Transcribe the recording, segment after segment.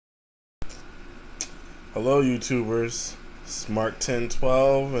Hello, YouTubers. It's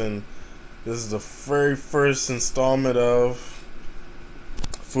Mark1012, and this is the very first installment of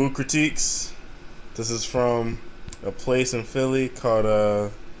Food Critiques. This is from a place in Philly called,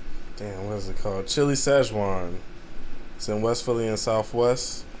 what is it called? Chili Szechuan. It's in West Philly and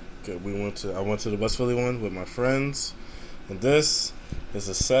Southwest. I went to the West Philly one with my friends, and this is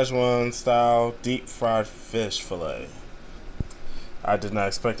a Szechuan style deep fried fish fillet. I did not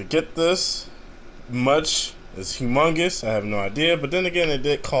expect to get this much. It's humongous. I have no idea, but then again, it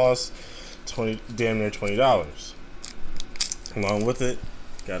did cost damn near $20. Along with it,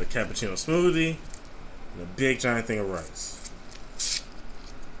 got a cappuccino smoothie and a big giant thing of rice.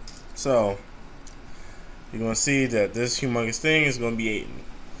 So you're gonna see that this humongous thing is gonna be eaten.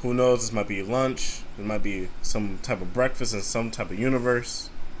 Who knows? This might be lunch. It might be some type of breakfast in some type of universe.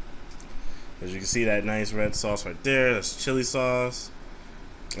 As you can see, that nice red sauce right there, that's chili sauce.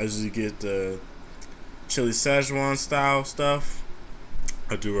 As you get the chili Szechuan style stuff,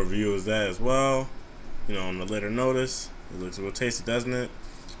 I'll do a review of that as well, on the later notice. It looks real tasty, doesn't it?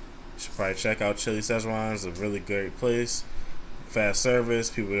 You should probably check out Chili Szechuan. It's a really great place, fast service,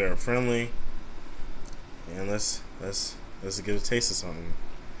 people there are friendly, and let's get a taste of something.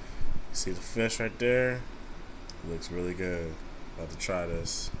 You see the fish right there? It looks really good. About to try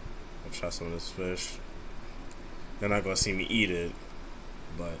this. I'll try some of this fish. They're not gonna see me eat it,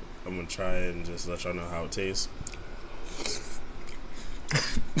 but I'm gonna try it and just let y'all know how it tastes.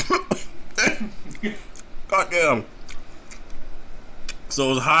 Goddamn.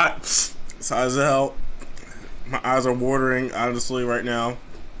 So it's hot. It's hot as hell. My eyes are watering, honestly, right now.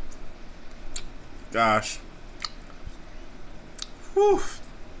 Gosh. Whew.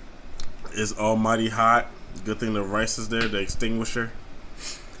 It's almighty hot. Good thing the rice is there, the extinguisher.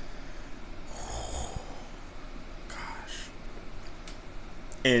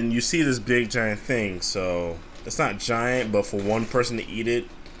 And you see this big giant thing, so it's not giant, but for one person to eat it,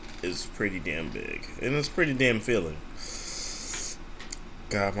 it's pretty damn big. And it's pretty damn filling.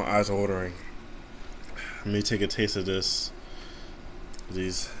 God, my eyes are watering. Let me take a taste of this.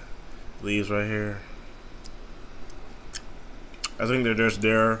 These leaves right here. I think they're just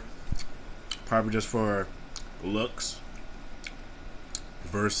there probably just for looks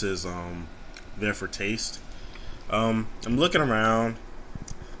versus there for taste. I'm looking around.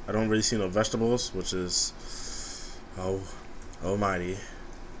 I don't really see no vegetables, which is almighty.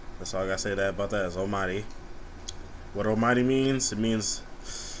 That's all I gotta say about that is almighty. What almighty means? It means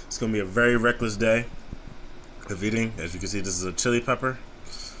it's gonna be a very reckless day of eating. As you can see, this is a chili pepper.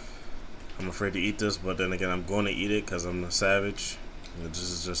 I'm afraid to eat this, but then again, I'm going to eat it because I'm a savage. This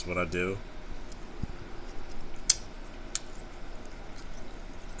is just what I do.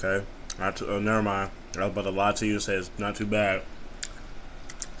 Okay, never mind. I was about to lie to you and say it's not too bad.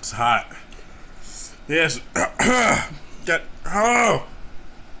 It's hot. Yes. Oh.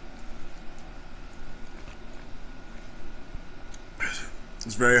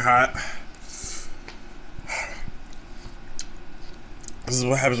 It's very hot. This is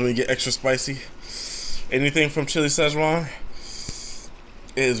what happens when you get extra spicy. Anything from Chili Szechuan,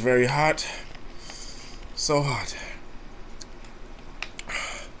 it is very hot. So hot.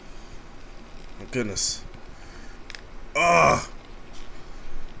 My goodness. Ugh.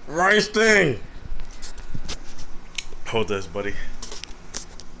 Rice thing. Hold this, buddy.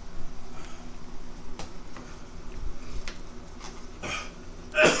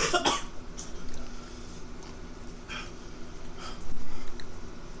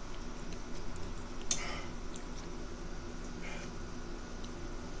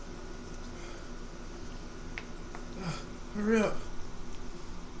 Hurry up.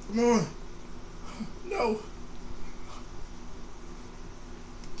 Come on. No.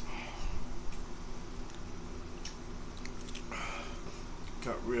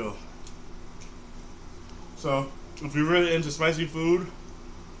 Got real. So, if you're really into spicy food,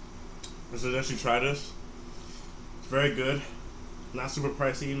 I suggest you try this. It's very good. Not super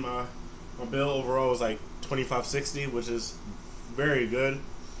pricey. My bill overall was like $25.60, which is very good.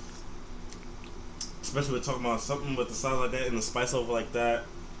 Especially with talking about something with the size like that and the spice level like that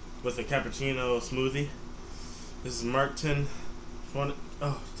with a cappuccino smoothie. This is Mark 1012.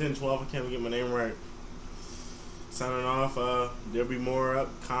 I can't even get my name right. Signing off. There'll be more up.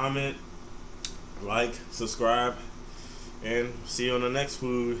 Comment, like, subscribe, and see you on the next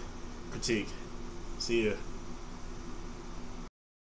food critique. See ya.